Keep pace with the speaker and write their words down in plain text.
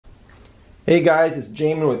Hey guys, it's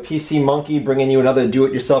Jamin with PC Monkey bringing you another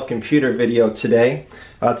do-it-yourself computer video today.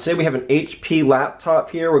 Today we have an HP laptop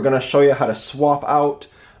here. We're going to show you how to swap out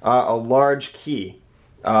a large key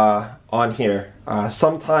on here.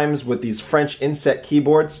 Sometimes with these French inset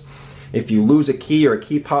keyboards, if you lose a key or a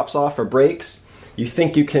key pops off or breaks, you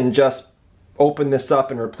think you can just open this up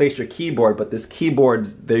and replace your keyboard, but this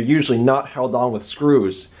keyboard, they're usually not held on with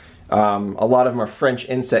screws. A lot of them are French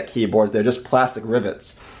inset keyboards. They're just plastic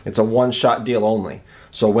rivets. It's a one-shot deal only.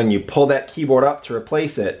 So when you pull that keyboard up to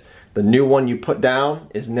replace it, the new one you put down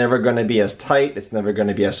is never going to be as tight. It's never going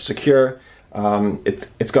to be as secure.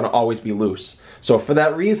 It's going to always be loose. So for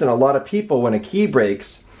that reason, a lot of people, when a key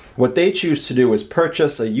breaks, what they choose to do is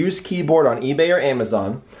purchase a used keyboard on eBay or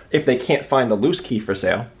Amazon if they can't find a loose key for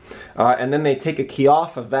sale. And then they take a key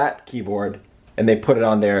off of that keyboard and they put it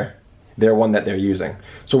on their one that they're using.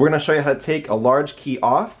 So we're going to show you how to take a large key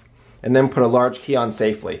off and then put a large key on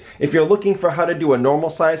safely. If you're looking for how to do a normal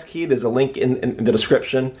size key, there's a link in the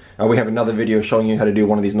description. We have another video showing you how to do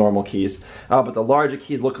one of these normal keys. But the larger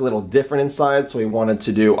keys look a little different inside, so we wanted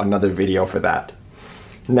to do another video for that.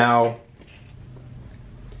 Now,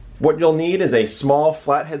 what you'll need is a small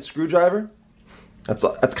flathead screwdriver. That's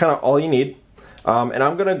kind of all you need. And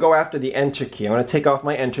I'm going to go after the enter key. I'm going to take off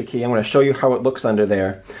my enter key. I'm going to show you how it looks under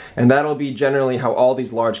there. And that'll be generally how all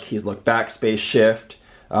these large keys look. Backspace, shift,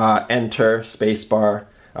 enter, spacebar,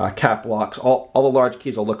 cap locks. All the large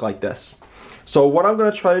keys will look like this. So what I'm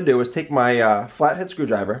going to try to do is take my flathead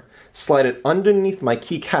screwdriver, slide it underneath my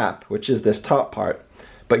key cap, which is this top part,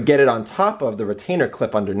 but get it on top of the retainer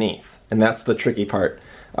clip underneath. And that's the tricky part,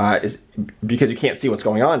 is because you can't see what's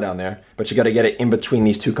going on down there, but you got to get it in between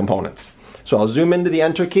these two components. So I'll zoom into the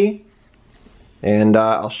enter key, and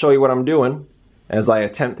I'll show you what I'm doing as I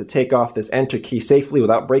attempt to take off this enter key safely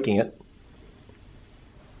without breaking it.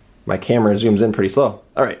 My camera zooms in pretty slow.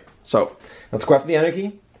 Alright, so let's go after the enter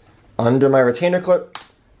key, under my retainer clip,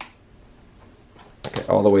 okay,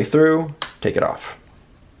 all the way through, take it off.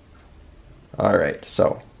 Alright,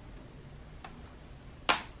 so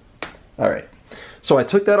I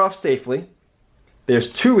took that off safely.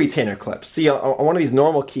 There's two retainer clips. See, on one of these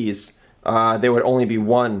normal keys, there would only be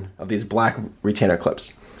one of these black retainer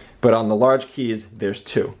clips. But on the large keys, there's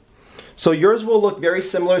two. So yours will look very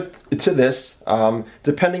similar to this.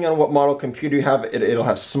 Depending on what model computer you have, it'll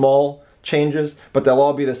have small changes, but they'll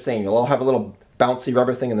all be the same. You'll all have a little bouncy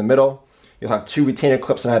rubber thing in the middle. You'll have two retainer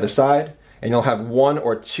clips on either side, and you'll have one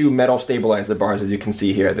or two metal stabilizer bars, as you can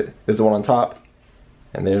see here. There's the one on top,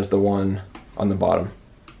 and there's the one on the bottom.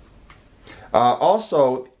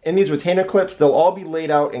 Also, in these retainer clips, they'll all be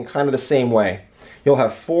laid out in kind of the same way. You'll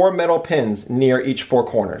have four metal pins near each four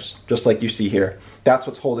corners, just like you see here. That's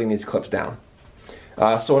what's holding these clips down.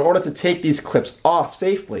 So in order to take these clips off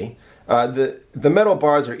safely, the metal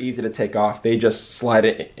bars are easy to take off. They just slide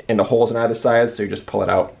it into holes on either side, so you just pull it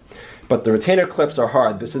out. But the retainer clips are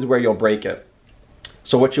hard. This is where you'll break it.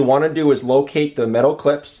 So what you want to do is locate the metal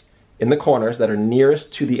clips in the corners that are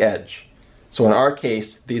nearest to the edge. So in our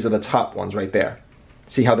case, these are the top ones right there.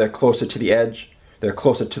 See how they're closer to the edge? They're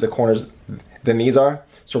closer to the corners than these are,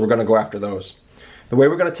 so we're going to go after those. The way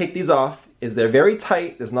we're going to take these off is they're very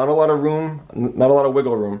tight. There's not a lot of room, not a lot of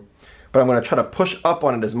wiggle room, but I'm going to try to push up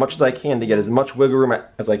on it as much as I can to get as much wiggle room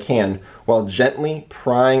as I can while gently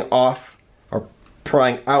prying off or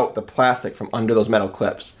prying out the plastic from under those metal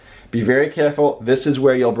clips. Be very careful. This is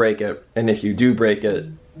where you'll break it, and if you do break it,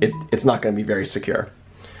 it's not going to be very secure.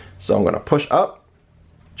 So I'm going to push up,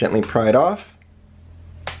 gently pry it off.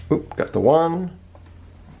 Oop, got the one.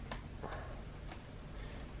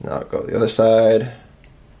 Now I'll go to the other side.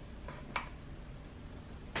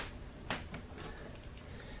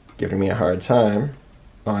 Giving me a hard time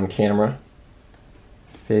on camera.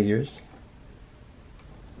 Figures.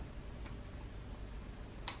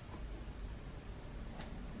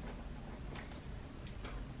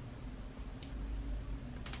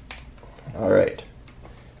 Alright.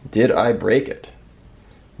 Did I break it?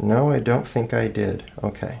 No, I don't think I did.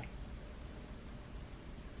 Okay.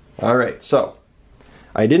 Alright, so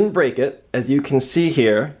I didn't break it. As you can see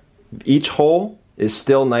here, each hole is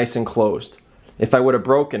still nice and closed. If I would have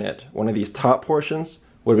broken it, one of these top portions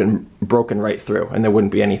would have been broken right through and there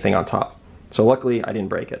wouldn't be anything on top. So luckily I didn't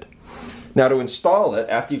break it. Now to install it,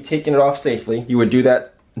 after you've taken it off safely, you would do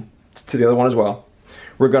that to the other one as well.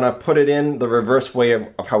 We're going to put it in the reverse way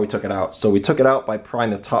of how we took it out. So we took it out by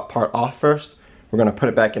prying the top part off first. We're going to put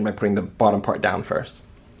it back in by putting the bottom part down first.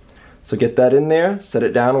 So get that in there, set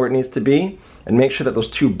it down where it needs to be, and make sure that those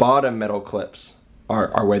two bottom metal clips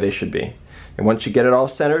are where they should be. And once you get it all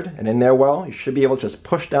centered and in there well, you should be able to just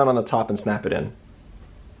push down on the top and snap it in.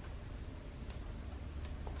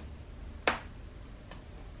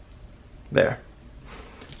 There.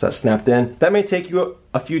 So that's snapped in. That may take you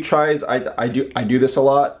a few tries. I do this a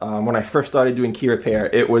lot. When I first started doing key repair,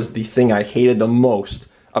 it was the thing I hated the most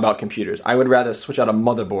about computers. I would rather switch out a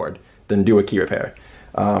motherboard than do a key repair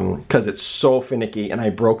because it's so finicky and I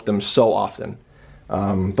broke them so often.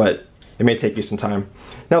 But it may take you some time.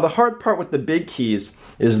 Now the hard part with the big keys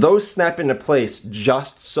is those snap into place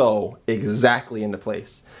just so, exactly into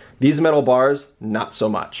place. These metal bars, not so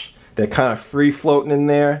much. They're kind of free floating in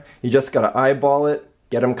there. You just gotta eyeball it,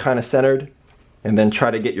 get them kind of centered, and then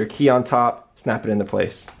try to get your key on top, snap it into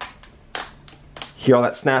place. Hear all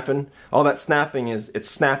that snapping? All that snapping is, it's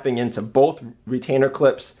snapping into both retainer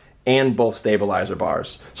clips and both stabilizer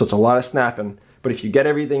bars. So it's a lot of snapping, but if you get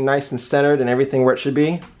everything nice and centered and everything where it should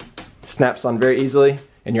be, snaps on very easily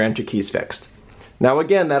and your enter key's fixed. Now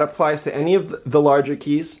again, that applies to any of the larger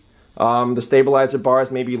keys. The stabilizer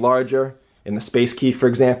bars may be larger in the space key, for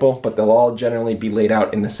example, but they'll all generally be laid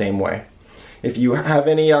out in the same way. If you have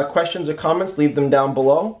any questions or comments, leave them down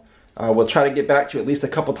below. We'll try to get back to you at least a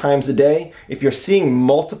couple times a day. If you're seeing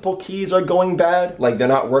multiple keys are going bad, like they're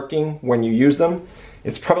not working when you use them,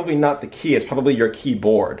 it's probably not the key, it's probably your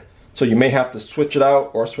keyboard. So you may have to switch it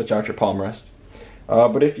out or switch out your palm rest.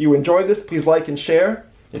 But if you enjoyed this, please like and share.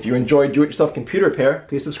 If you enjoy do-it-yourself computer repair,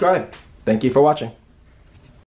 please subscribe. Thank you for watching.